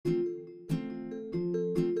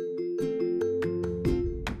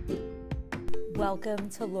Welcome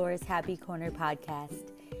to Laura's Happy Corner podcast.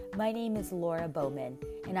 My name is Laura Bowman,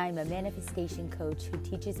 and I'm a manifestation coach who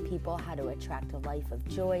teaches people how to attract a life of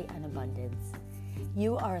joy and abundance.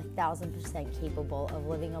 You are 1,000% capable of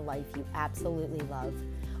living a life you absolutely love,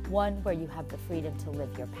 one where you have the freedom to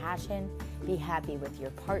live your passion, be happy with your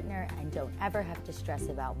partner, and don't ever have to stress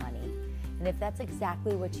about money. And if that's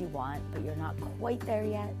exactly what you want, but you're not quite there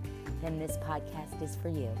yet, then this podcast is for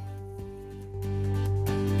you.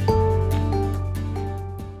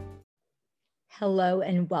 Hello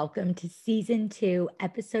and welcome to Season 2,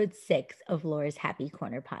 Episode 6 of Laura's Happy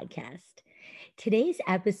Corner podcast. Today's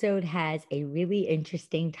episode has a really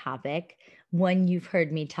interesting topic, one you've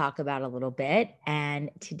heard me talk about a little bit, and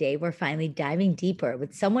today we're finally diving deeper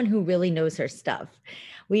with someone who really knows her stuff.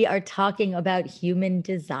 We are talking about human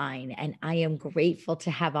design, and I am grateful to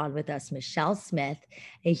have on with us Michele Smith,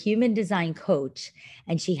 a human design coach,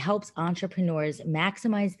 and she helps entrepreneurs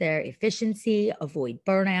maximize their efficiency, avoid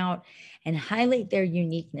burnout, and highlight their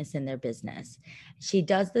uniqueness in their business. She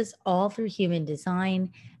does this all through human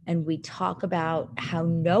design, and we talk about how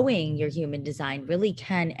knowing your human design really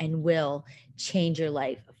can and will change your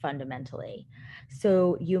life fundamentally.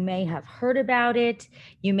 So you may have heard about it.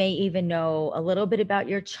 You may even know a little bit about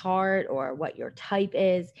your chart or what your type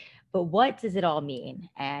is, but what does it all mean?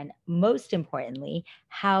 And most importantly,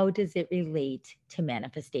 how does it relate to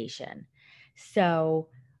manifestation? So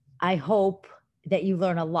I hope that you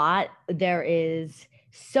learn a lot. There is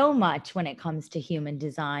so much when it comes to human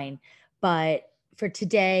design, but for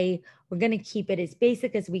today, we're going to keep it as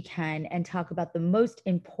basic as we can and talk about the most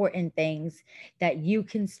important things that you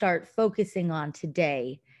can start focusing on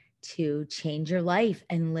today to change your life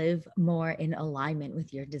and live more in alignment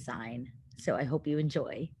with your design. So I hope you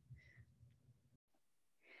enjoy.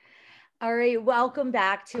 All right, welcome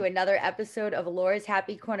back to another episode of Laura's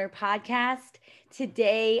Happy Corner podcast.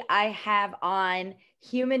 Today, I have on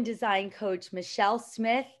human design coach Michele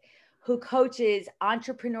Smith, who coaches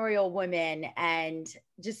entrepreneurial women. And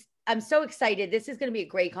I'm so excited. This is going to be a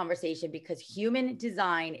great conversation because human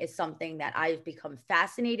design is something that I've become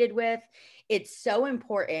fascinated with. It's so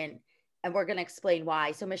important, and we're going to explain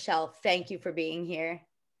why. So Michele, thank you for being here.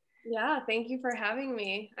 Yeah, thank you for having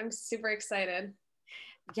me. I'm super excited.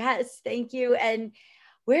 Yes, thank you. And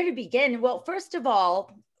where to begin? Well, first of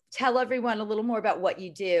all, tell everyone a little more about what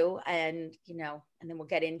you do and then we'll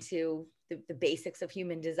get into the basics of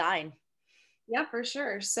human design. Yeah, for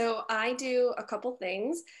sure. So I do a couple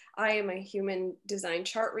things. I am a human design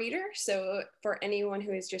chart reader. So for anyone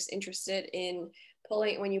who is just interested in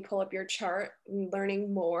when you pull up your chart,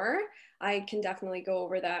 learning more, I can definitely go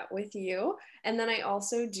over that with you. And then I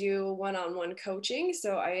also do one-on-one coaching.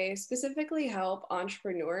 So I specifically help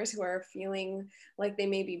entrepreneurs who are feeling like they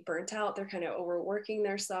may be burnt out. They're kind of overworking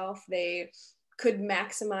themselves. They could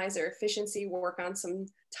maximize their efficiency, work on some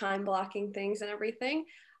time blocking things and everything.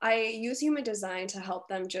 I use human design to help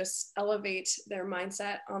them just elevate their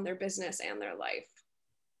mindset on their business and their life.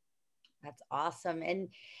 That's awesome. And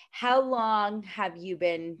how long have you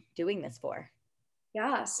been doing this for?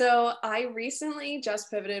 Yeah, so I recently just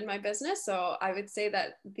pivoted my business. So I would say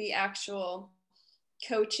that the actual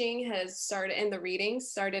coaching has started and the readings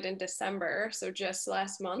started in December, so just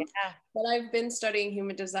last month. Yeah. But I've been studying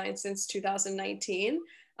human design since 2019.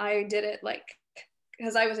 I did it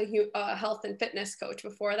because I was a health and fitness coach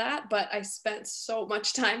before that, but I spent so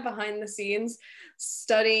much time behind the scenes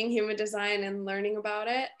studying human design and learning about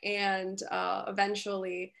it. And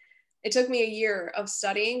eventually it took me a year of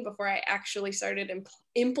studying before I actually started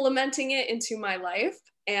implementing it into my life.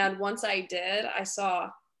 And once I did, I saw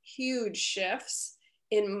huge shifts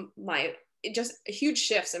in my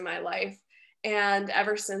life. And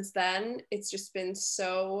ever since then, it's just been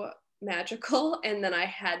so magical. And then I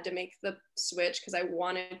had to make the switch because I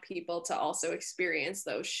wanted people to also experience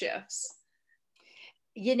those shifts.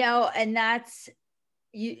 And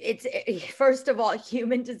first of all,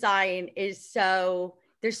 human design is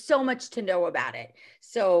there's so much to know about it.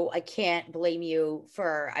 So I can't blame you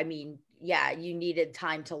you needed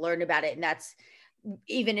time to learn about it. And that's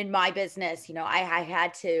even in my business, I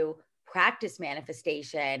had to practice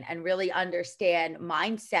manifestation and really understand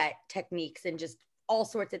mindset techniques and just all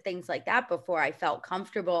sorts of things like that before I felt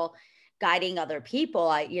comfortable guiding other people.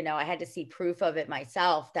 I had to see proof of it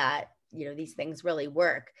myself that, these things really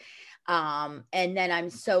work. And then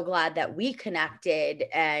I'm so glad that we connected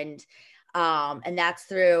and that's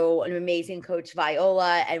through an amazing coach,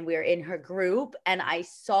 Viola, and we're in her group. And I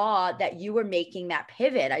saw that you were making that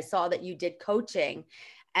pivot. I saw that you did coaching.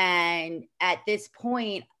 And at this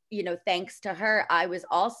point, thanks to her, I was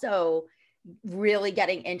also really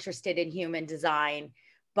getting interested in human design.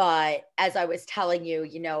 But as I was telling you,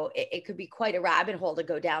 it could be quite a rabbit hole to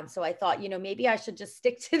go down. So I thought, maybe I should just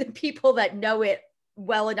stick to the people that know it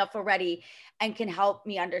well enough already and can help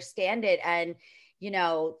me understand it. And,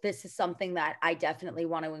 this is something that I definitely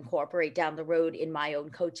want to incorporate down the road in my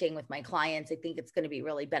own coaching with my clients. I think it's going to be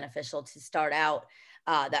really beneficial to start out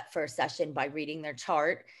that first session by reading their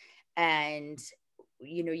chart. And,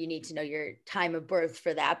 you need to know your time of birth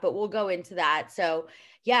for that, but we'll go into that. So,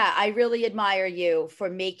 yeah, I really admire you for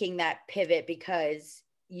making that pivot, because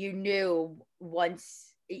you knew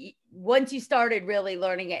once you started really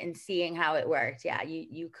learning it and seeing how it worked, yeah,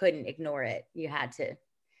 you couldn't ignore it. You had to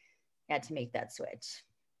make that switch.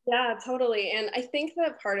 Yeah, totally. And I think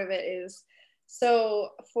that part of it is, so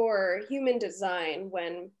for human design,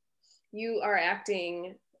 when you are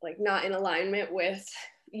acting like not in alignment with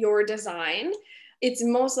your design, it's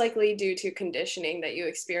most likely due to conditioning that you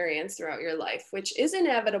experience throughout your life, which is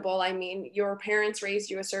inevitable. I mean, your parents raised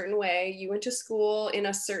you a certain way, you went to school in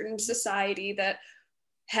a certain society that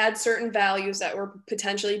had certain values that were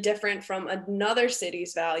potentially different from another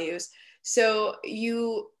city's values. So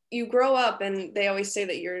you grow up, and they always say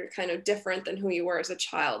that you're kind of different than who you were as a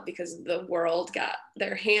child because the world got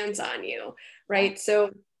their hands on you, right?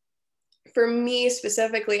 So for me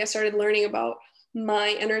specifically, I started learning about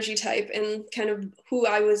my energy type and kind of who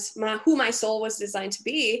my soul was designed to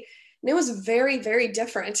be. And it was very, very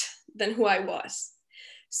different than who I was.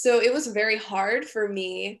 So it was very hard for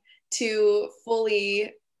me to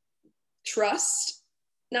fully trust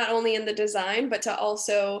not only in the design, but to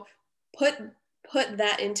also put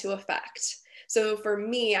that into effect. So for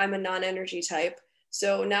me, I'm a non-energy type.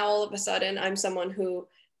 So now all of a sudden I'm someone who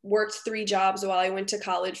worked 3 jobs while I went to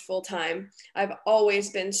college full time. I've always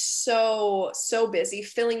been so busy,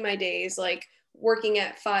 filling my days, like waking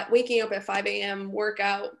up at 5 a.m., work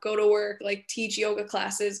out, go to work, like teach yoga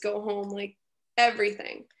classes, go home, like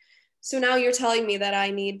everything. So now you're telling me that I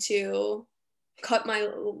need to cut my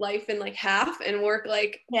life in like half and work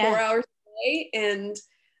like 4 hours a day, and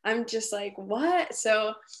I'm just like, what?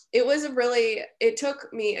 So it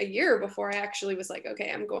took me a year before I actually was like,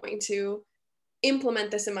 okay, I'm going to implement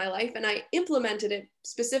this in my life. And I implemented it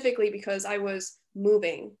specifically because I was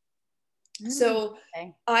moving. So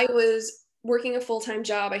I was working a full-time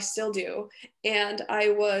job, I still do, and I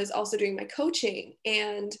was also doing my coaching,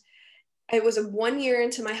 and it was 1 year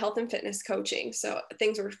into my health and fitness coaching. So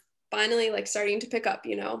things were finally like starting to pick up,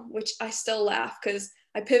 which I still laugh because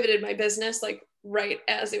I pivoted my business like right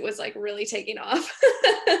as it was like really taking off.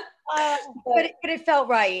 But it felt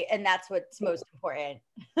right. And that's what's most important.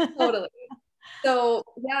 Totally. So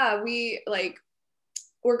yeah,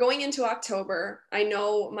 we're going into October. I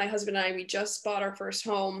know my husband and I, we just bought our first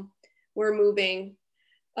home. We're moving.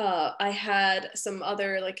 I had some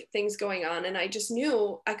other like things going on, and I just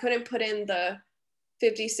knew I couldn't put in the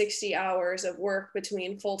 50, 60 hours of work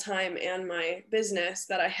between full-time and my business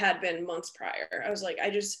that I had been months prior. I was like, I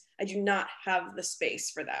do not have the space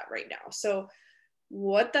for that right now. So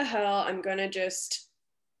what the hell? I'm going to just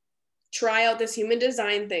try out this human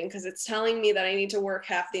design thing because it's telling me that I need to work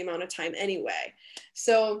half the amount of time anyway.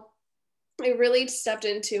 So I really stepped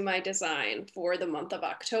into my design for the month of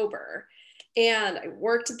October. And I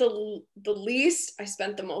worked the least. I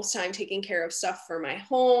spent the most time taking care of stuff for my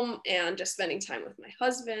home and just spending time with my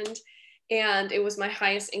husband. And it was my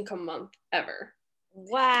highest income month ever.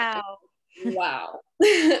 Wow. Wow.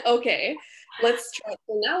 Okay, let's try.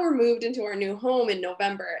 So now we're moved into our new home in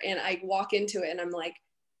November, and I walk into it and I'm like,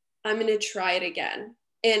 I'm going to try it again.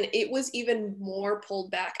 And it was even more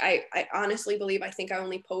pulled back. I honestly believe, I think I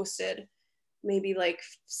only posted maybe like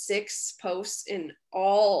 6 posts in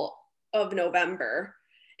all of November.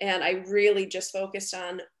 And I really just focused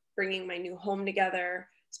on bringing my new home together,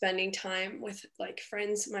 spending time with like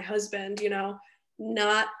friends, my husband,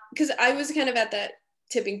 not because I was kind of at that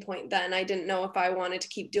tipping point then. I didn't know if I wanted to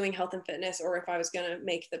keep doing health and fitness or if I was going to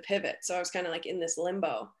make the pivot. So I was kind of like in this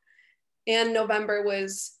limbo. And November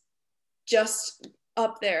was just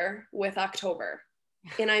up there with October.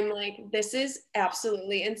 And I'm like, this is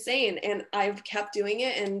absolutely insane. And I've kept doing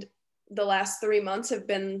it. And the last 3 months have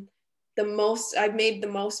been I've made the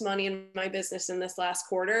most money in my business in this last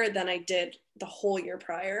quarter than I did the whole year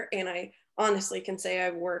prior. And I honestly can say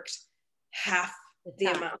I've worked half the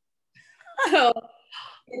amount. So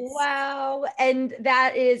wow. And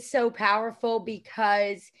that is so powerful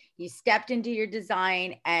because you stepped into your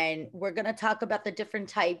design, and we're going to talk about the different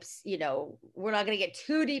types. We're not going to get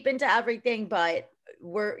too deep into everything, but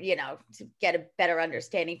we're, to get a better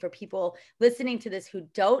understanding for people listening to this who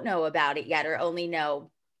don't know about it yet, or only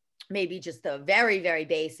know maybe just the very, very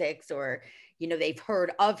basics, or, they've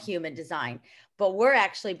heard of human design. but we're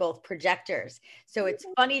actually both projectors. So it's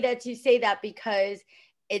funny that you say that, because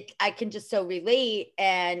I can just so relate.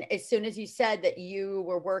 And as soon as you said that you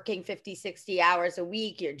were working 50, 60 hours a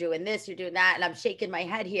week, you're doing this, you're doing that. And I'm shaking my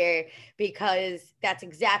head here, because that's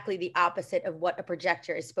exactly the opposite of what a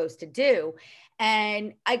projector is supposed to do.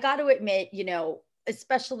 And I got to admit,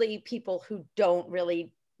 especially people who don't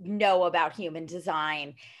really know about human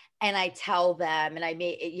design, and I tell them, and I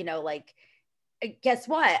may, like, guess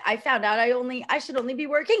what? I found out I should only be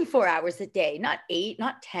working 4 hours a day, not 8,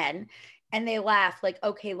 not 10. And they laugh like,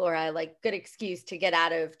 okay, Laura, like, good excuse to get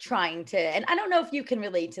out of trying to. And I don't know if you can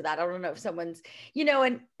relate to that. I don't know if someone's,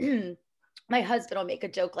 and my husband will make a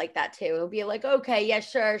joke like that too. He'll be like, okay, yeah,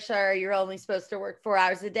 sure. You're only supposed to work 4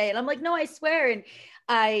 hours a day. And I'm like, no, I swear. And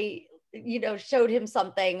I, showed him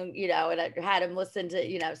something, and I had him listen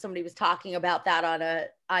to, somebody was talking about that on a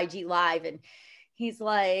IG live. And he's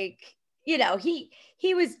like,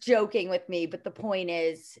 he was joking with me, but the point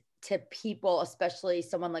is, to people, especially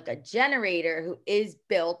someone like a generator who is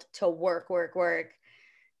built to work, we're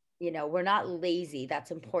not lazy.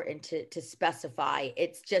 That's important to specify.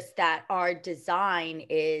 It's just that our design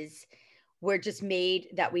is, we're just made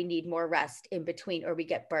that we need more rest in between, or we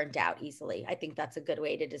get burned out easily. I think that's a good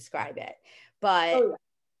way to describe it. But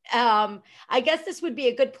I guess this would be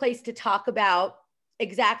a good place to talk about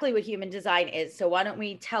exactly what human design is. So why don't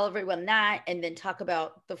we tell everyone that, and then talk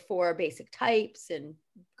about the 4 basic types and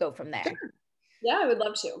go from there. Sure. Yeah, I would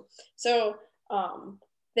love to. So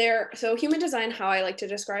so human design, how I like to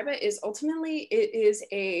describe it, is ultimately it is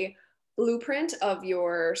a blueprint of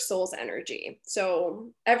your soul's energy.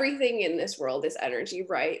 So everything in this world is energy,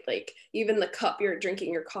 right? Like even the cup you're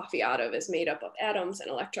drinking your coffee out of is made up of atoms and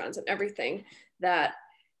electrons and everything that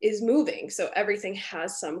is moving. So everything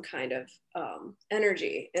has some kind of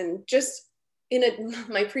energy. And just in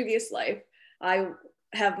my previous life, I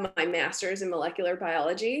have my master's in molecular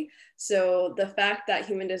biology. So the fact that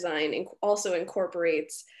human design also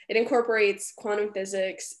incorporates quantum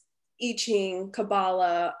physics, I Ching,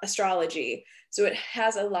 Kabbalah, astrology. So it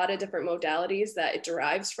has a lot of different modalities that it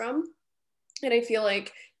derives from. And I feel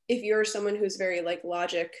like if you're someone who's very like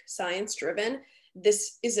logic, science driven,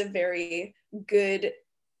 this is a very good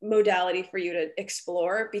modality for you to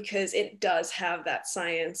explore, because it does have that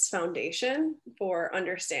science foundation for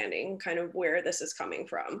understanding kind of where this is coming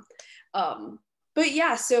from. But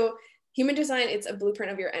yeah, so human design, it's a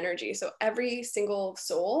blueprint of your energy. So every single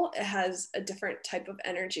soul has a different type of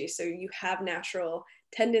energy. So you have natural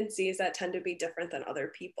tendencies that tend to be different than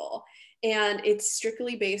other people. And it's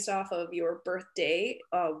strictly based off of your birthday,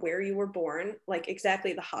 where you were born, like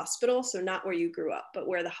exactly the hospital. So not where you grew up, but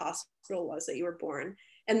where the hospital was that you were born,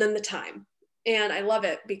 and then the time. And I love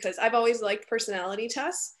it because I've always liked personality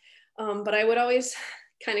tests, but I would always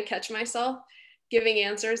kind of catch myself giving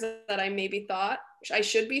answers that I maybe thought I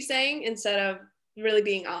should be saying, instead of really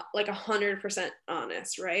being like 100%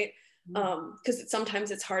 honest, right? Because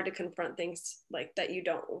sometimes it's hard to confront things like that you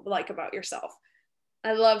don't like about yourself.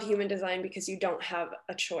 I love human design because you don't have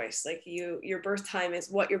a choice. Like your birth time is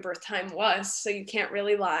what your birth time was, so you can't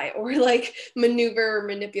really lie or like maneuver or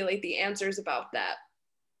manipulate the answers about that.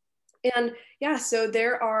 And yeah, so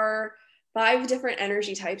there are 5 different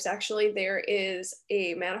energy types. Actually, there is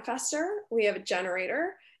a manifestor, we have a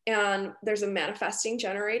generator, and there's a manifesting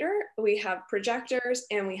generator. We have projectors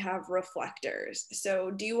and we have reflectors. So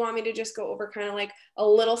do you want me to just go over kind of like a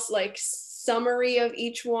little like summary of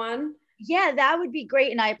each one? Yeah, that would be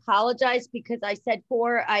great. And I apologize because I said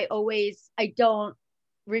 4. I don't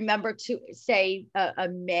remember to say a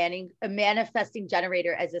manifesting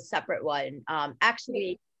generator as a separate one.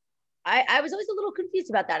 Actually, I was always a little confused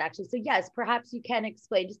about that, actually. So yes, perhaps you can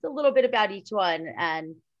explain just a little bit about each one.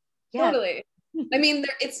 And yeah. Totally. I mean,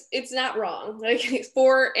 it's not wrong. Like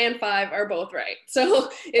 4 and 5 are both right. So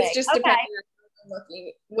it's just depending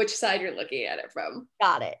on which side you're looking at it from.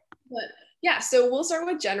 Got it. But yeah, so we'll start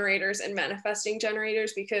with generators and manifesting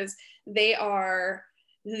generators because they are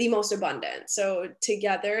the most abundant. So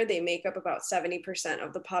together they make up about 70%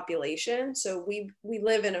 of the population. So we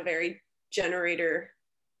live in a very generator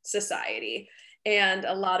society, and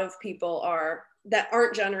a lot of people that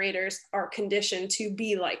aren't generators are conditioned to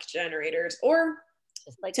be like generators, or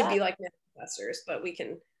just like to be like manifestors, but we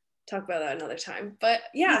can talk about that another time. But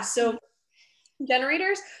yeah, so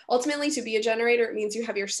generators, ultimately, to be a generator, it means you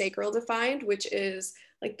have your sacral defined, which is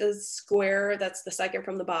like the square that's the second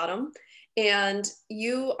from the bottom. And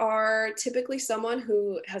you are typically someone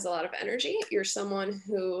who has a lot of energy. You're someone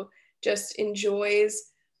who just enjoys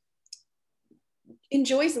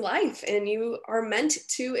life, and you are meant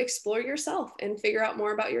to explore yourself and figure out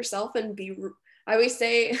more about yourself and I always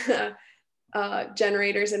say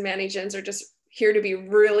generators and mani-gens are just here to be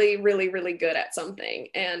really, really, really good at something.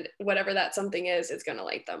 And whatever that something is, it's going to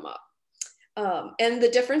light them up. And the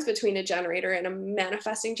difference between a generator and a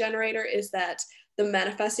manifesting generator is that the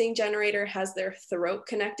manifesting generator has their throat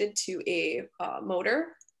connected to a motor,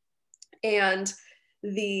 and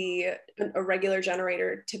a regular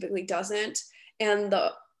generator typically doesn't. And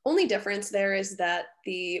the only difference there is that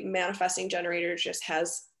the manifesting generator just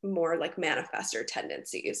has more like manifestor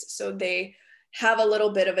tendencies. So they have a little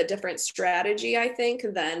bit of a different strategy, I think,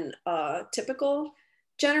 than a typical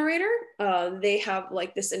generator. They have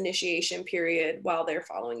like this initiation period while they're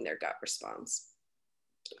following their gut response.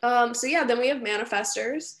 So yeah, then we have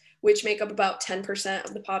manifestors, which make up about 10%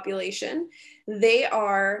 of the population. They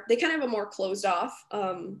kind of have a more closed off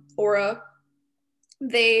aura.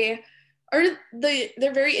 They're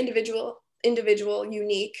very individual,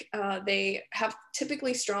 unique. They have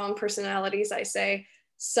typically strong personalities. I say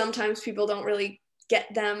sometimes people don't really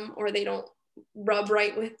get them, or they don't rub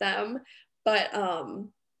right with them, but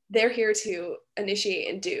they're here to initiate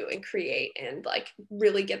and do and create and like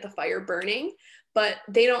really get the fire burning. But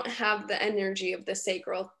they don't have the energy of the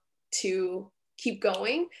sacral to keep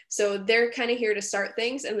going. So they're kind of here to start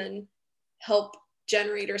things and then help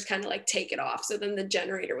generators kind of like take it off. So then the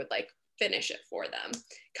generator would like finish it for them,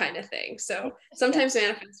 kind of thing. So sometimes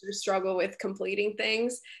manifestors struggle with completing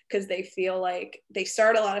things because they feel like they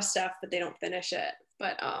start a lot of stuff, but they don't finish it.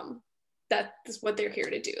 But that's what they're here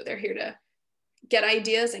to do. They're here to get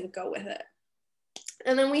ideas and go with it.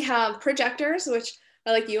 And then we have projectors, which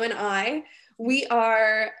are like you and I. We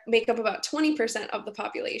make up about 20% of the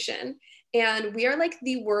population, and we are like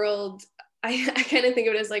the world. I kind of think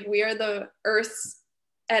of it as like we are the Earth's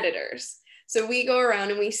editors. So we go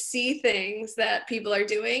around and we see things that people are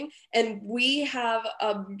doing, and we have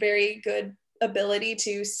a very good ability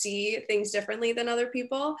to see things differently than other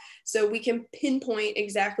people. So we can pinpoint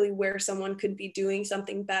exactly where someone could be doing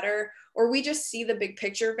something better, or we just see the big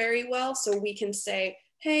picture very well. So we can say,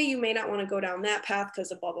 hey, you may not want to go down that path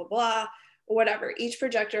because of blah, blah, blah, or whatever. Each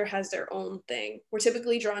projector has their own thing. We're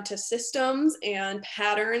typically drawn to systems and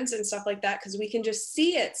patterns and stuff like that because we can just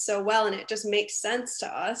see it so well and it just makes sense to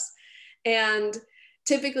us. And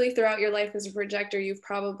typically throughout your life as a projector, you've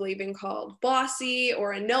probably been called bossy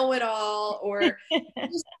or a know-it-all, or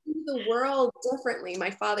just see the world differently.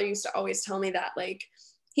 My father used to always tell me that, like,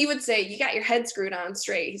 he would say, you got your head screwed on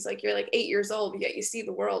straight. He's like, you're like 8 years old, yet you see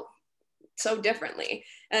the world so differently.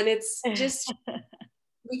 And it's just,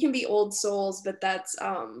 we can be old souls, but that's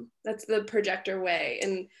the projector way.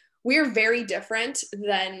 And we're very different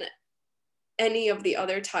than any of the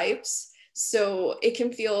other types. So it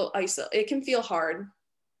can feel it can feel hard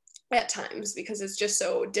at times because it's just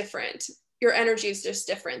so different. Your energy is just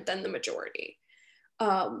different than the majority.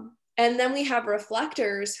 And then we have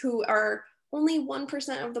reflectors, who are only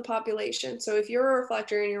 1% of the population. So if you're a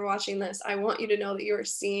reflector and you're watching this, I want you to know that you are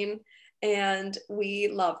seen and we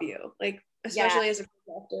love you. Like, especially as a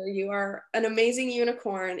projector, you are an amazing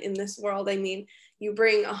unicorn in this world. I mean, you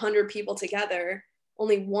bring 100 people together,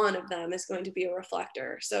 only one of them is going to be a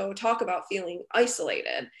reflector. So talk about feeling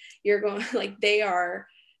isolated. You're going, like, they are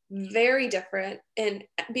very different. And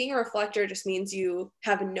being a reflector just means you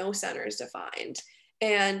have no centers defined.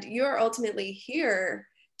 And you're ultimately here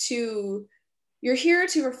to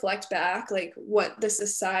reflect back like what the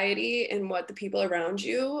society and what the people around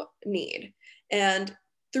you need. And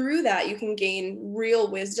through that, you can gain real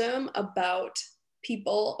wisdom about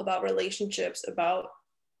people, about relationships, about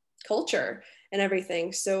culture and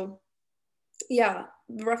everything. So yeah,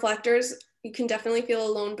 reflectors, you can definitely feel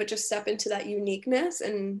alone, but just step into that uniqueness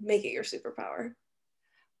and make it your superpower.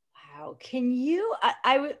 Wow. Can you,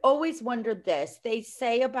 I would always wondered this. They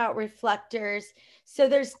say about reflectors. So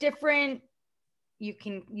there's different, you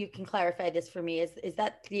can clarify this for me. Is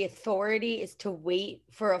that the authority is to wait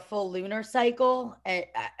for a full lunar cycle? And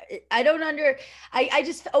I don't I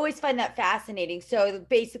just always find that fascinating. So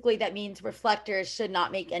basically that means reflectors should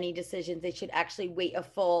not make any decisions. They should actually wait a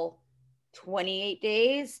full 28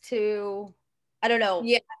 days to, I don't know.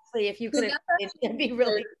 Yeah. Actually, if you So could, it'd be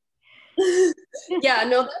really. Yeah,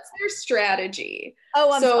 no, that's their strategy.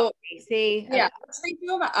 Oh, I'm so sorry. See, yeah, so they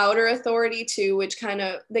do have an outer authority too, which kind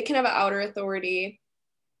of, they can have an outer authority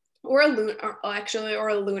or a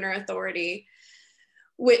lunar authority,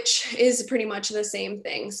 which is pretty much the same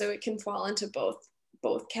thing. So it can fall into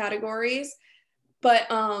both categories. But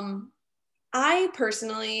I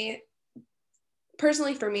personally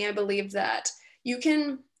for me, I believe that you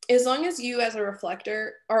can, as long as you as a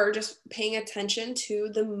reflector are just paying attention to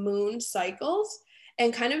the moon cycles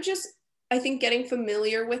and kind of just, I think, getting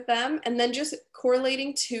familiar with them and then just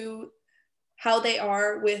correlating to how they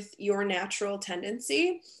are with your natural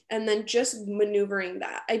tendency, and then just maneuvering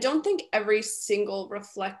that. I don't think every single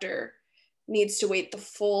reflector needs to wait the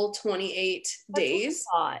full 28 That's what days.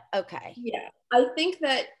 I thought. Okay. Yeah, I think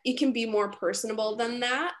that it can be more personable than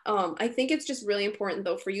that. I think it's just really important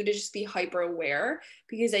though for you to just be hyper aware,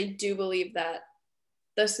 because I do believe that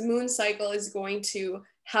this moon cycle is going to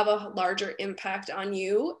have a larger impact on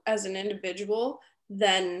you as an individual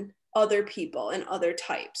than other people and other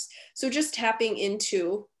types. So just tapping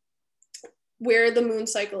into where the moon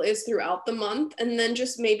cycle is throughout the month, and then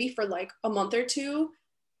just maybe for like a month or two,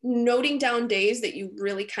 noting down days that you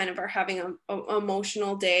really kind of are having a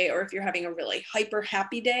emotional day, or if you're having a really hyper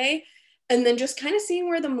happy day, and then just kind of seeing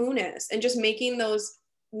where the moon is and just making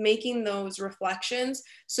those reflections.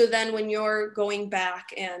 So then when you're going back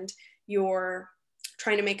and you're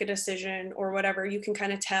trying to make a decision or whatever, you can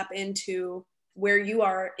kind of tap into where you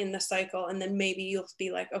are in the cycle, and then maybe you'll be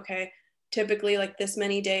like, okay, typically like this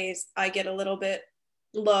many days I get a little bit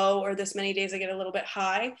low, or this many days I get a little bit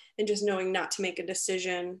high, and just knowing not to make a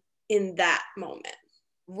decision in that moment.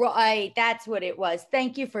 Right. That's what it was.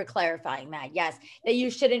 Thank you for clarifying that. Yes. That you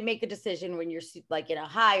shouldn't make a decision when you're like in a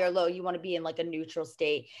high or low. You want to be in like a neutral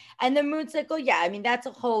state. And the moon cycle, yeah, I mean, that's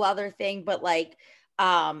a whole other thing. But like,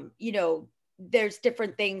 you know, there's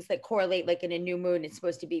different things that correlate. Like in a new moon, it's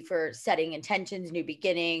supposed to be for setting intentions, new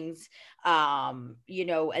beginnings, you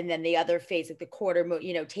know, and then the other phase, like the quarter moon,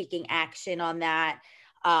 you know, taking action on that.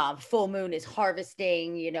 Full moon is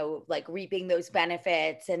harvesting, you know, like reaping those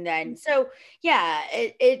benefits. And then so yeah,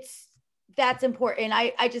 it's that's important.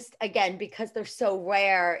 I just, again, because they're so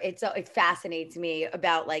rare, it fascinates me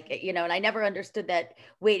about like, you know, and I never understood that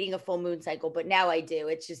waiting a full moon cycle, but now I do.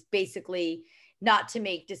 It's just basically not to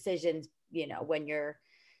make decisions, you know, when you're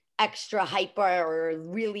extra hyper or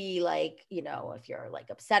really like, you know, if you're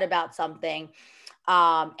like upset about something.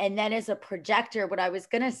 And then as a projector, what I was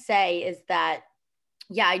gonna say is that,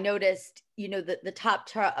 yeah, I noticed, you know, the top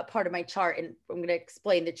part of my chart, and I'm going to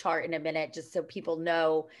explain the chart in a minute, just so people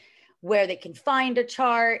know where they can find a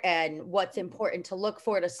chart and what's important to look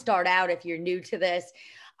for to start out if you're new to this.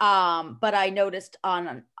 But I noticed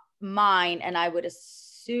on mine, and I would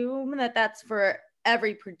assume that that's for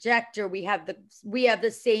every projector, we have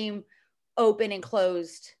the same open and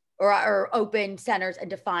closed, or open centers and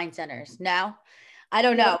defined centers. No, I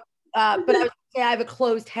don't know. Yep. But I was say I have a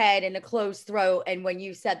closed head and a closed throat. And when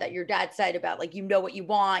you said that your dad said about like, you know what you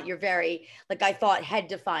want, you're very like, I thought head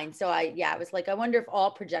defined. So I was like, I wonder if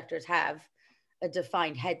all projectors have a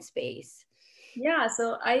defined head space. Yeah,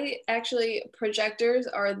 so I actually, projectors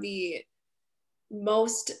are the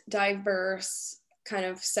most diverse kind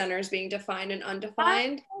of centers being defined and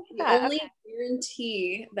undefined. The Yeah. only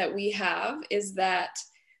guarantee that we have is that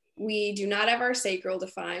we do not have our sacral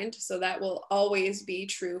defined. So that will always be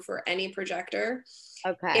true for any projector.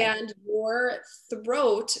 Okay. And your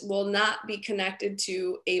throat will not be connected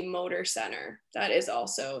to a motor center. That is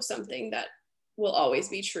also something that will always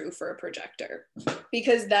be true for a projector,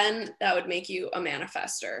 because then that would make you a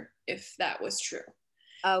manifester if that was true.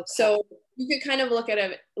 Okay. So you could kind of look at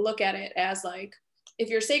it as like, if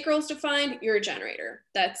your sacral is defined, you're a generator.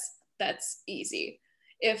 That's easy.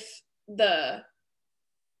 If the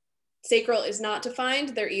sacral is not defined,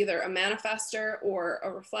 they're either a manifester or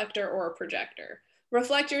a reflector or a projector.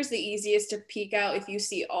 Reflector is the easiest to peek out. If you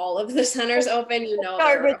see all of the centers open, you know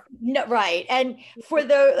Start with they're no, right. And for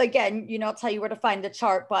the, again, you know, I'll tell you where to find the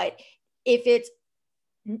chart, but if it's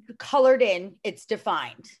colored in, it's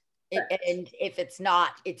defined. And if it's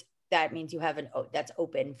not, it's that means you have that's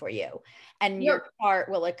open for you, and yep. your chart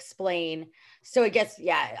will explain. So I guess,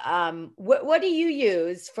 yeah. What do you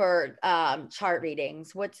use for chart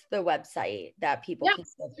readings? What's the website that people Yeah, can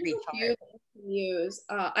so get there's free a few chart? that you can use.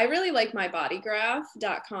 I really like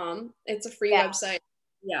mybodygraph.com. It's a free Yeah. website.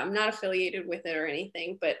 Yeah, I'm not affiliated with it or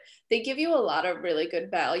anything, but they give you a lot of really good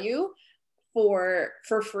value for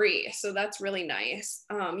free. So that's really nice.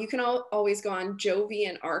 You can always go on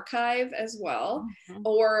Jovian Archive as well, Mhm.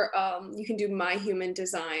 or you can do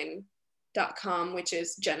myhumandesign.com, which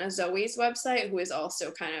is Jenna Zoe's website, who is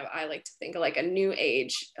also kind of, I like to think of like a new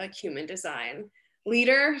age, like human design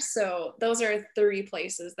leader. So those are 3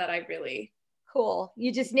 places that I really. Cool.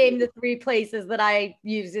 You just named the 3 places that I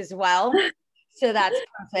use as well. So that's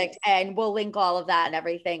perfect. And we'll link all of that and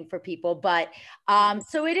everything for people. But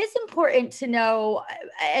so it is important to know,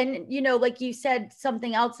 and you know, like you said,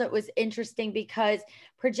 something else that was interesting, because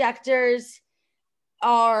projectors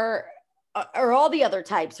are or all the other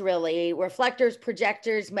types, really, reflectors,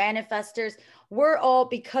 projectors, manifestors, we're all,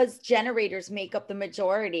 because generators make up the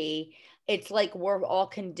majority, it's like we're all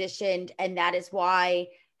conditioned, and that is why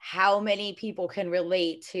how many people can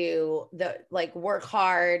relate to the like work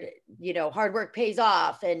hard, hard work pays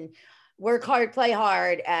off, and work hard, play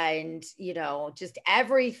hard. And, just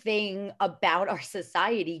everything about our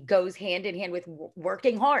society goes hand in hand with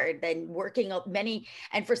working hard and working up many.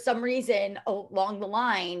 And for some reason along the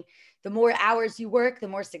line, the more hours you work, the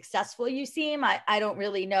more successful you seem. I don't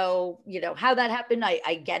really know, how that happened.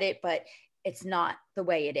 I get it, but it's not the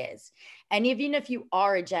way it is. And even if you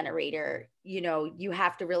are a generator, you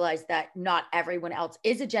have to realize that not everyone else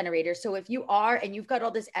is a generator. So if you are, and you've got all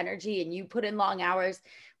this energy and you put in long hours,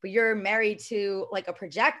 but you're married to like a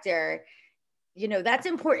projector, that's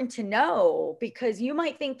important to know, because you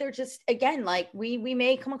might think they're just, again, like we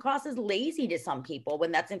may come across as lazy to some people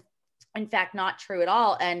when that's in fact not true at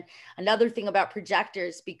all. And another thing about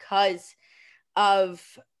projectors, because of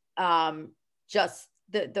just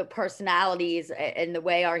the personalities and the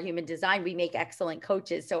way our human design, we make excellent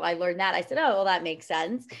coaches. So I learned that. I said, oh, well, that makes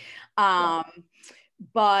sense.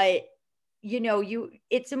 But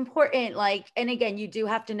it's important, like, and again, you do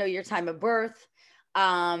have to know your time of birth.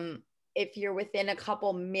 If you're within a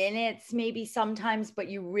couple minutes, maybe sometimes, but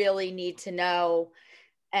you really need to know.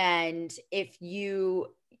 And if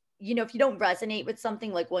if you don't resonate with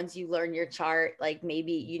something, like once you learn your chart, like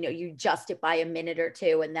maybe, you adjust it by a minute or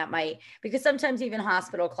two, and that might, because sometimes even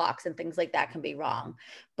hospital clocks and things like that can be wrong.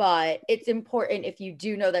 But it's important, if you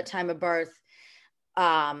do know that time of birth,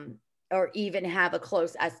 or even have a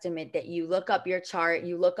close estimate, that you look up your chart,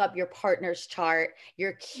 you look up your partner's chart,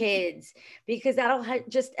 your kids, because that'll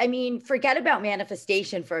forget about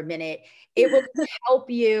manifestation for a minute. It will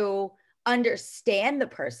help you understand the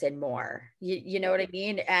person more. You know what I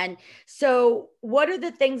mean? And so what are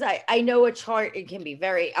the things, I know a chart, it can be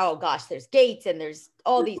very, oh gosh, there's gates and there's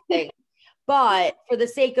all these things. But for the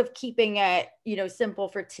sake of keeping it, simple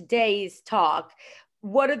for today's talk,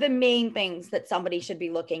 what are the main things that somebody should be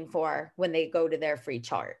looking for when they go to their free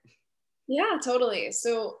chart? Yeah, totally.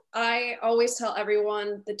 So I always tell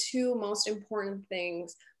everyone the two most important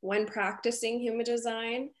things when practicing human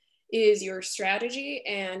design is your strategy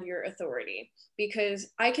and your authority. Because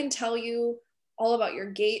I can tell you all about your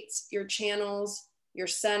gates, your channels, your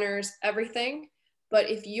centers, everything. But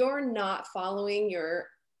if you're not following your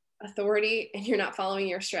authority and you're not following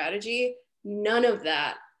your strategy, none of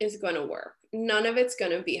that is going to work. None of it's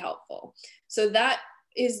going to be helpful. So that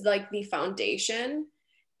is like the foundation.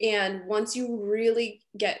 And once you really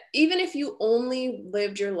get, even if you only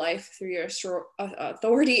lived your life through your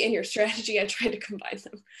authority and your strategy, I tried to combine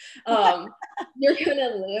them, you're going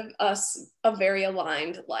to live a very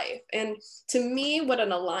aligned life. And to me, what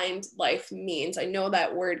an aligned life means, I know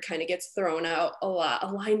that word kind of gets thrown out a lot,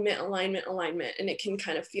 alignment, and it can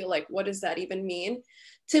kind of feel like, what does that even mean?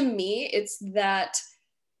 To me, it's that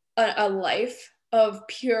a life of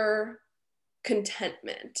pure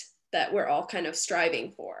contentment that we're all kind of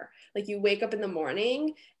striving for. Like you wake up in the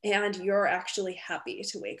morning and you're actually happy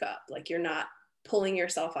to wake up. Like you're not pulling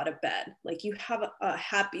yourself out of bed. Like you have a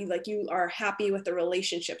happy, like you are happy with the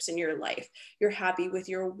relationships in your life. You're happy with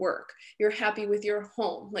your work. You're happy with your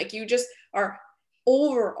home. Like you just are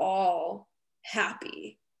overall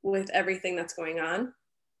happy with everything that's going on.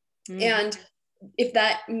 Mm-hmm. And if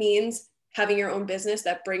that means having your own business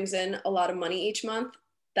that brings in a lot of money each month,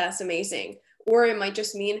 that's amazing. Or it might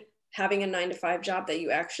just mean having a 9-to-5 job that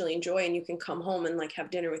you actually enjoy and you can come home and like have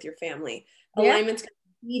dinner with your family. Yeah. Alignment's going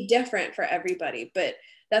to be different for everybody, but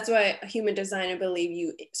that's why human design, I believe,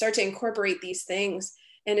 you start to incorporate these things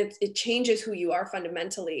and it changes who you are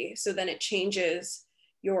fundamentally. So then it changes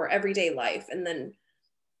your everyday life. And then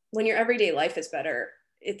when your everyday life is better,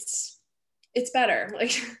 it's better.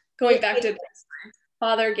 Like going back to this, my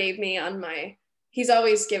father gave me he's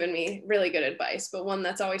always given me really good advice, but one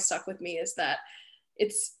that's always stuck with me is that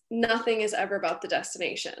nothing is ever about the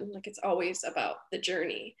destination. Like it's always about the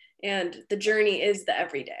journey, and the journey is the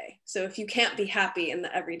everyday. So if you can't be happy in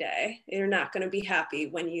the everyday, you're not going to be happy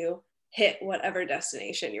when you hit whatever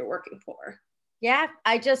destination you're working for. Yeah,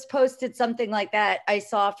 I just posted something like that. I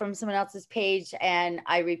saw from someone else's page and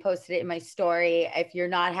I reposted it in my story. If you're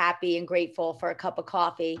not happy and grateful for a cup of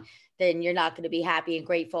coffee, then you're not going to be happy and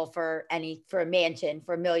grateful for a mansion,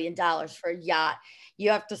 for $1 million, for a yacht. You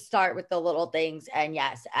have to start with the little things. And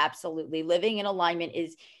yes, absolutely. Living in alignment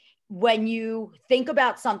is when you think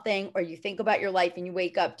about something or you think about your life and you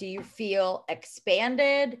wake up, do you feel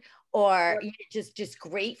expanded or just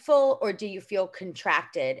grateful, or do you feel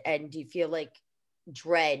contracted and do you feel like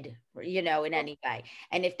dread, in any way?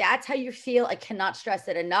 And if that's how you feel, I cannot stress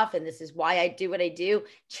it enough. And this is why I do what I do,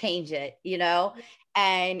 change it,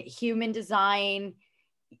 and human design,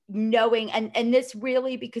 knowing, and this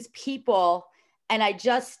really, because people, and I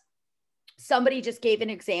just somebody just gave an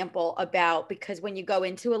example about, because when you go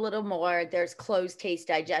into a little more, there's closed taste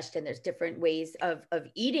digestion, there's different ways of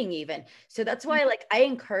eating even. So that's why, like, I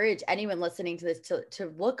encourage anyone listening to this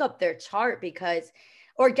to look up their chart, because,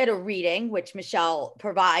 or get a reading, which Michele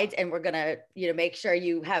provides, and we're gonna, make sure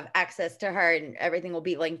you have access to her and everything will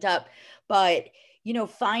be linked up. But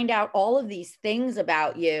find out all of these things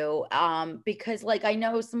about you, because, like, I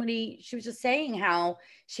know somebody, she was just saying how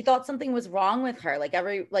she thought something was wrong with her, like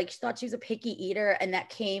she thought she was a picky eater, and that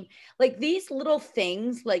came, like, these little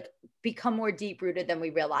things like become more deep rooted than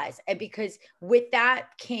we realize. And because with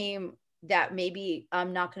that came that maybe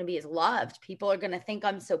I'm not going to be as loved, people are going to think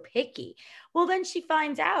I'm so picky. Well, then she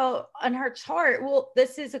finds out on her chart, well,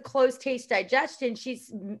 this is a closed taste digestion.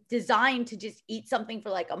 She's designed to just eat something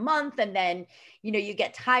for like a month, and then you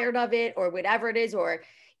get tired of it, or whatever it is, or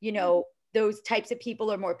those types of people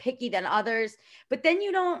are more picky than others. But then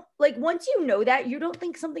you don't, like, once you know that, you don't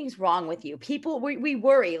think something's wrong with you. People, we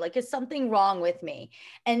worry, like, is something wrong with me?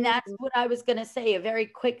 And that's what I was going to say. A very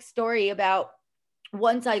quick story about,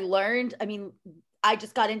 once I learned, I mean, I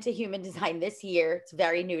just got into human design this year. It's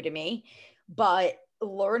very new to me, but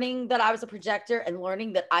learning that I was a projector and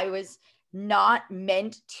learning that I was not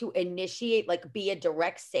meant to initiate, like, be a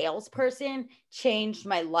direct salesperson, changed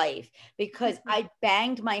my life, because I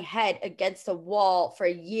banged my head against a wall for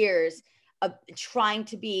years of trying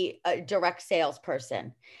to be a direct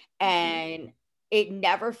salesperson. And it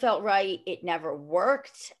never felt right. It never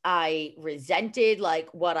worked. I resented,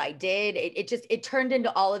 like, what I did. It turned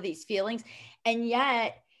into all of these feelings. And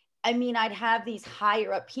yet, I mean, I'd have these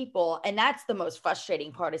higher up people, and that's the most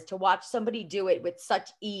frustrating part, is to watch somebody do it with such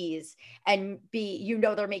ease and be,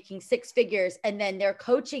 they're making six figures, and then they're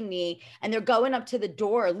coaching me and they're going up to the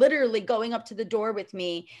door, literally going up to the door with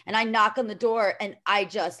me. And I knock on the door and I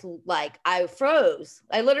just, like, I froze.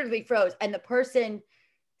 I literally froze. And the person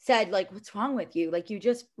said, like, what's wrong with you? Like, you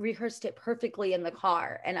just rehearsed it perfectly in the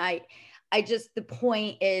car. And I just, the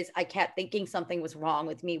point is, I kept thinking something was wrong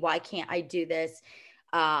with me. Why can't I do this?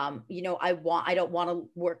 I don't want to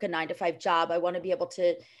work a 9-to-5 job. I want to be able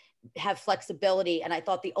to have flexibility. And I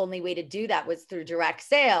thought the only way to do that was through direct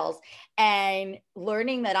sales. And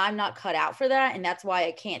learning that I'm not cut out for that, and that's why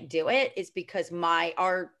I can't do it, is because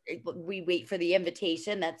we wait for the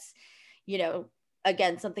invitation. That's,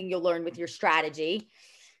 again, something you'll learn with your strategy.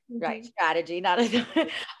 Right, strategy, not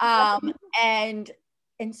a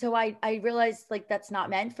and so I realized, like, that's not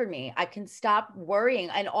meant for me. I can stop worrying,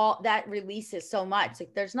 and all that releases so much.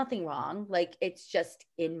 Like, there's nothing wrong, like, it's just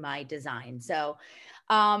in my design. So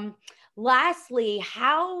lastly,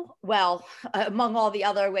 how well, among all the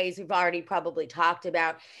other ways we've already probably talked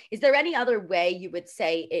about, is there any other way you would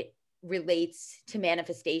say it relates to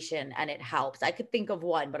manifestation and it helps? I could think of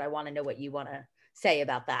one, but I want to know what you want to say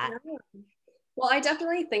about that. Well, I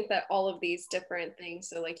definitely think that all of these different things,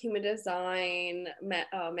 so like human design,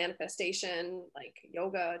 manifestation, like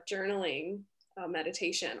yoga, journaling,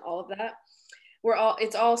 meditation, all of that,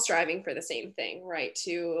 it's all striving for the same thing, right?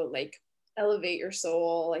 To, like, elevate your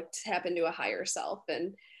soul, like, tap into a higher self.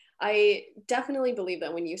 And I definitely believe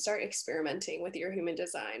that when you start experimenting with your human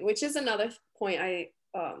design, which is another point I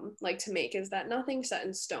like to make, is that nothing's set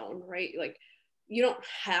in stone, right? Like, you don't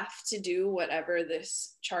have to do whatever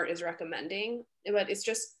this chart is recommending, but it's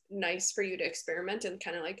just nice for you to experiment and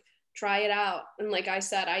kind of, like, try it out. And like I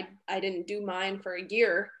said, I didn't do mine for a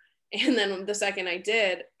year, and then the second I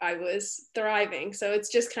did, I was thriving. So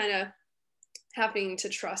it's just kind of having to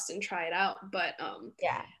trust and try it out. But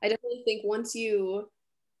Yeah. I definitely think once you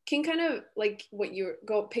can kind of, like, what you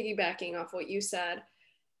go piggybacking off what you said,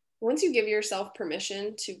 once you give yourself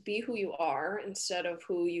permission to be who you are instead of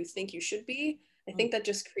who you think you should be, I think that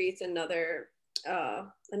just creates another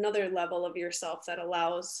level of yourself that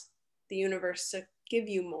allows the universe to give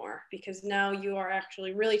you more, because now you are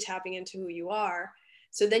actually really tapping into who you are.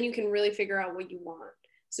 So then you can really figure out what you want.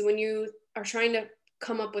 So when you are trying to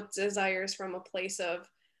come up with desires from a place of,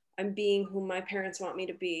 I'm being who my parents want me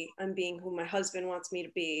to be, I'm being who my husband wants me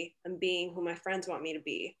to be, I'm being who my friends want me to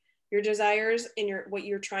be, your desires and what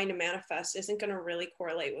you're trying to manifest isn't going to really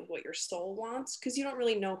correlate with what your soul wants, because you don't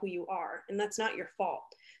really know who you are, and that's not your fault.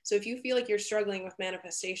 So if you feel like you're struggling with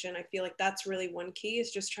manifestation, I feel like that's really one key,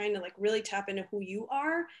 is just trying to, like, really tap into who you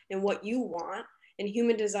are and what you want. And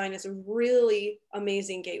human design is a really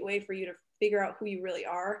amazing gateway for you to figure out who you really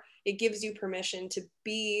are. It gives you permission to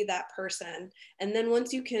be that person. And then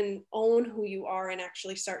once you can own who you are and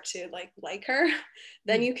actually start to like her,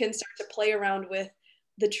 then you can start to play around with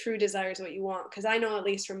the true desires, what you want. Because I know, at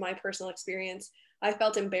least from my personal experience, I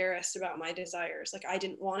felt embarrassed about my desires. Like I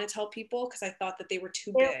didn't want to tell people because I thought that they were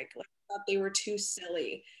too Yep. big. Like I thought they were too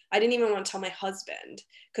silly. I didn't even want to tell my husband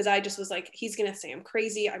because I just was like, he's going to say I'm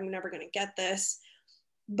crazy. I'm never going to get this.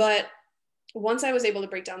 But once I was able to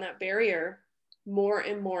break down that barrier, more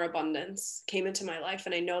and more abundance came into my life.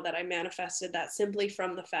 And I know that I manifested that simply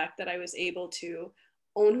from the fact that I was able to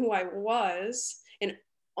own who I was and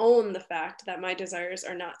own the fact that my desires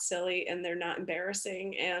are not silly and they're not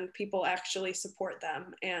embarrassing and people actually support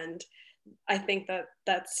them. And I think that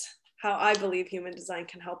that's how I believe human design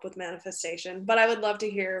can help with manifestation. But I would love to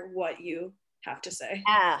hear what you have to say.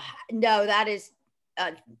 No, that is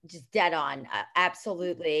uh, just dead on,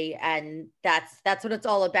 absolutely, and that's what it's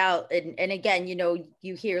all about. And again,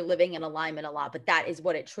 you hear living in alignment a lot, but that is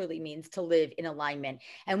what it truly means to live in alignment.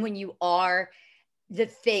 And when you are the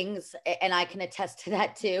things, and I can attest to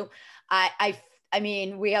that too. I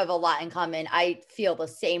mean, we have a lot in common. I feel the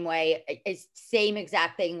same way. It's same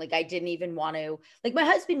exact thing. Like I didn't even want to, like my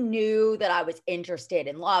husband knew that I was interested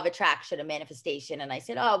in law of attraction and manifestation. And I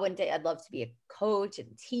said, oh, one day I'd love to be a coach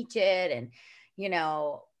and teach it. And, you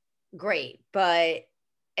know, great. But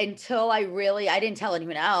until I didn't tell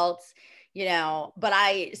anyone else, but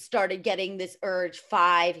I started getting this urge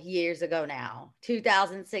 5 years ago now,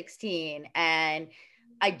 2016. And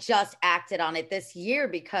I just acted on it this year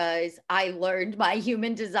because I learned my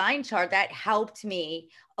human design chart that helped me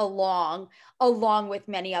along with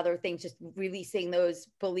many other things, just releasing those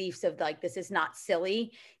beliefs of like, this is not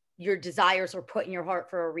silly. Your desires are put in your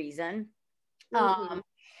heart for a reason. Mm-hmm.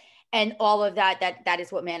 And all of that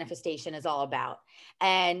is what manifestation is all about.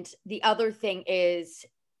 And the other thing is,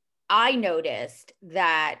 I noticed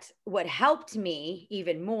that what helped me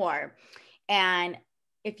even more, and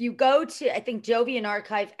if you go to, I think Jovian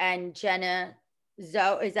Archive and Jenna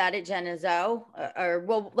Zoe, is that it, Jenna Zoe? Or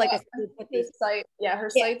well, like I said, we put Her these, site, yeah, her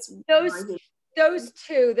yeah, site's those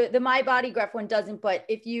two, the my body graph one doesn't, but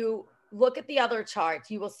if you look at the other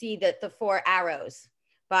charts, you will see that the 4 arrows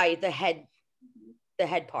by the head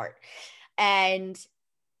part. And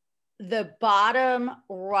the bottom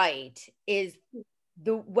right is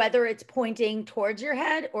the whether it's pointing towards your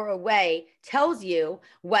head or away tells you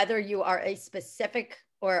whether you are a specific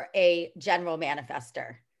or a general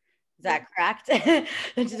manifester. Is that correct? I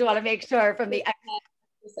just want to make sure from the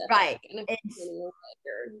right. specific, and if It's,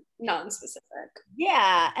 you're non-specific.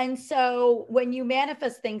 yeah. And so when you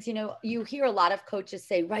manifest things, you hear a lot of coaches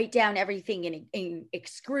say, write down everything in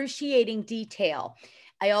excruciating detail.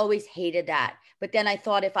 I always hated that. But then I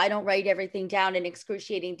thought, if I don't write everything down in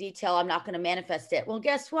excruciating detail, I'm not going to manifest it. Well,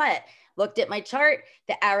 guess what? Looked at my chart,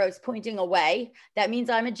 the arrow's pointing away. That means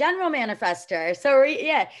I'm a general manifester. So,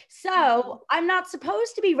 yeah. So I'm not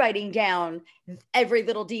supposed to be writing down every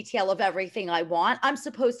little detail of everything I want. I'm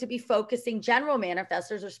supposed to be focusing, general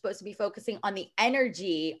manifestors are supposed to be focusing on the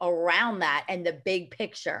energy around that and the big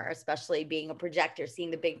picture, especially being a projector,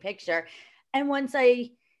 seeing the big picture. And once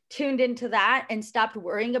I tuned into that and stopped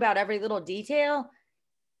worrying about every little detail,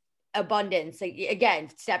 abundance, again,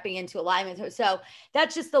 stepping into alignment. So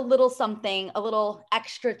that's just a little something, a little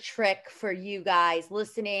extra trick for you guys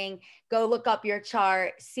listening. Go look up your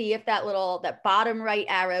chart, see if that bottom right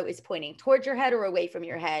arrow is pointing towards your head or away from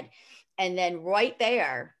your head. And then right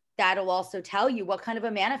there, that'll also tell you what kind of a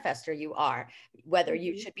manifester you are, whether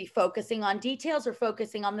you should be focusing on details or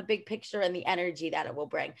focusing on the big picture and the energy that it will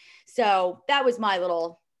bring. So that was my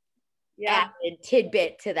little added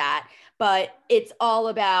tidbit to that. But it's all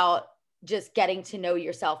about just getting to know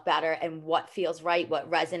yourself better and what feels right,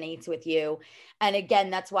 what resonates with you. And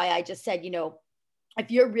again, that's why I just said,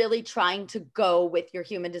 if you're really trying to go with your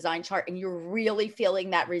human design chart and you're really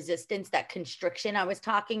feeling that resistance, that constriction I was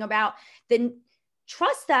talking about, then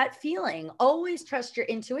trust that feeling. Always trust your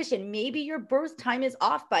intuition. Maybe your birth time is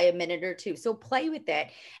off by a minute or two. So play with it.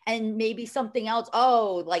 And maybe something else,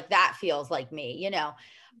 oh, like that feels like me,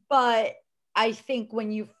 But I think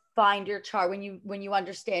when you find your chart, when you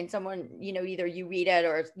understand someone, either you read it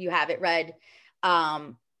or you have it read,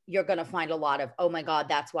 you're going to find a lot of, oh my God,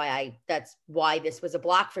 that's why this was a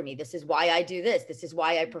block for me. This is why I do this. This is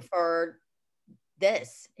why I prefer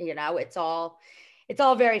this. It's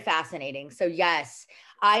all very fascinating. So yes,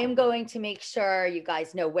 I am going to make sure you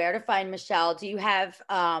guys know where to find Michele. Do you have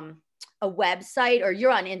a website, or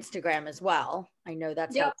you're on Instagram as well? I know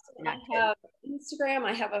that's how I have Instagram,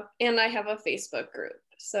 I have a Facebook group.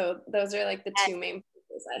 So those are like the two main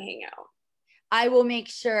places I hang out. I will make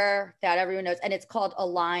sure that everyone knows, and it's called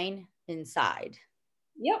Align Inside.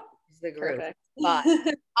 Yep. Is the group. But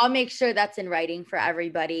I'll make sure that's in writing for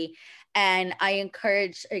everybody. And I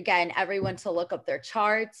encourage, again, everyone to look up their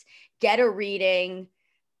charts, get a reading.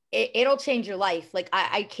 It'll change your life. Like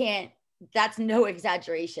I can't that's no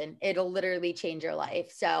exaggeration. It'll literally change your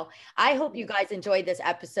life. So I hope you guys enjoyed this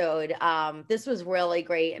episode. This was really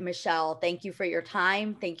great. Michele, thank you for your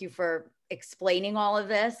time. Thank you for explaining all of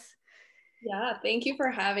this. Yeah, thank you for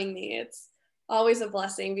having me. It's always a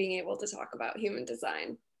blessing being able to talk about human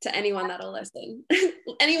design to anyone that'll listen.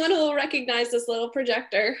 Anyone who will recognize this little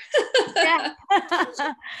projector. Yeah.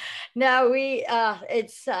 No,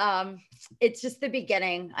 it's just the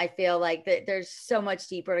beginning. I feel like that there's so much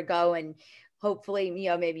deeper to go, and hopefully,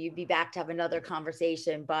 maybe you'd be back to have another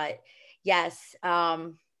conversation. But yes, I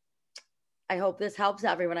hope this helps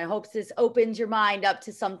everyone. I hope this opens your mind up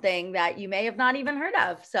to something that you may have not even heard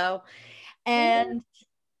of. So, and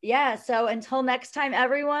yeah, so until next time,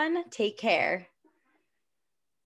 everyone, take care.